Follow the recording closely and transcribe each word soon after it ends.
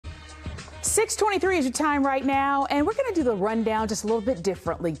6:23 is your time right now, and we're going to do the rundown just a little bit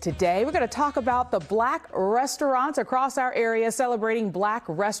differently today. We're going to talk about the Black restaurants across our area celebrating Black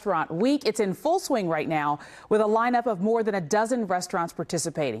Restaurant Week. It's in full swing right now with a lineup of more than a dozen restaurants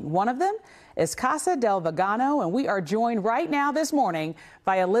participating. One of them is Casa Del Vegano, and we are joined right now this morning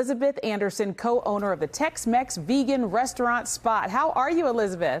by Elizabeth Anderson, co-owner of the Tex-Mex vegan restaurant Spot. How are you,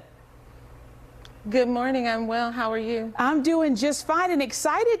 Elizabeth? Good morning. I'm well. How are you? I'm doing just fine and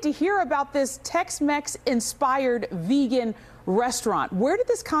excited to hear about this Tex-Mex inspired vegan restaurant. Where did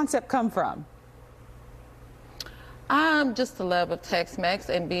this concept come from? Just the love of Tex-Mex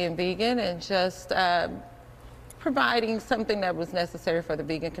and being vegan and just providing something that was necessary for the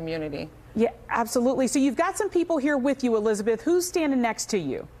vegan community. Yeah, absolutely. So you've got some people here with you, Elizabeth. Who's standing next to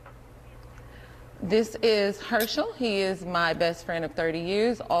you? This is Herschel. He is my best friend of 30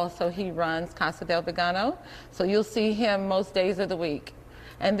 years. Also, he runs Casa Del Vegano. So you'll see him most days of the week.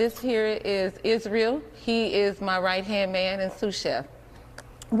 And this here is Israel. He is my right-hand man and sous chef.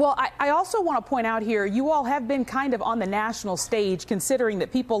 Well, I also want to point out here, you all have been kind of on the national stage, considering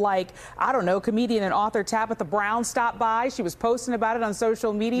that people like, I don't know, comedian and author Tabitha Brown stopped by. She was posting about it on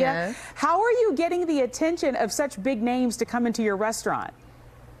social media. Yes. How are you getting the attention of such big names to come into your restaurant?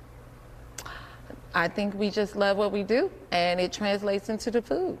 I think we just love what we do, and it translates into the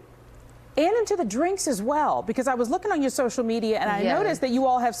food. And into the drinks as well, because I was looking on your social media and I noticed that you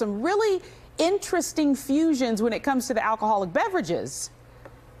all have some really interesting fusions when it comes to the alcoholic beverages.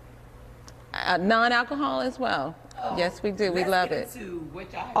 Non-alcohol as well. Yes, we do. We love it.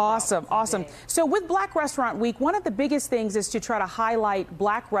 Awesome, awesome. So with Black Restaurant Week, one of the biggest things is to try to highlight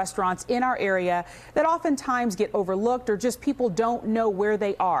Black restaurants in our area that oftentimes get overlooked or just people don't know where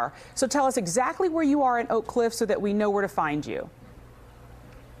they are. So tell us exactly where you are in Oak Cliff so that we know where to find you.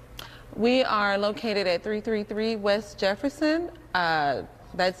 We are located at 333 West Jefferson.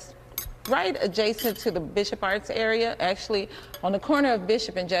 That's right adjacent to the Bishop Arts area. Actually, on the corner of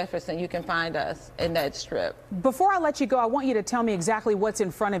Bishop and Jefferson, you can find us in that strip. Before I let you go, I want you to tell me exactly what's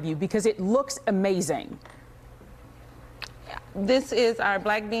in front of you because it looks amazing. This is our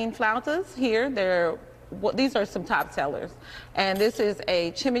black bean flautas here. These are some top sellers. And this is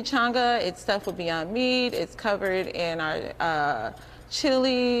a chimichanga. It's stuffed with Beyond Meat. It's covered in our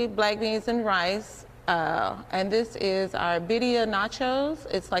chili, black beans, and rice. And this is our birria nachos.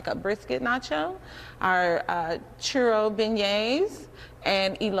 It's like a brisket nacho. Our churro beignets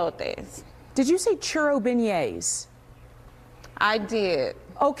and elotes. Did you say churro beignets? I did.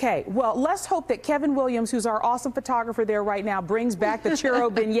 Okay, well, let's hope that Kevin Williams, who's our awesome photographer there right now, brings back the churro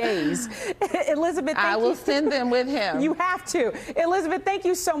beignets. Elizabeth, thank you. I will send them with him. You have to. Elizabeth, thank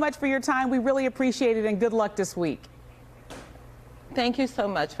you so much for your time. We really appreciate it, and good luck this week. Thank you so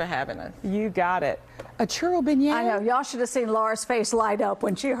much for having us. You got it. A churro beignet? I know. Y'all should have seen Laura's face light up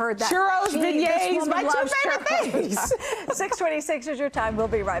when she heard that. Churros, beignets, my two favorite things. 6:26 is your time. We'll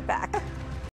be right back.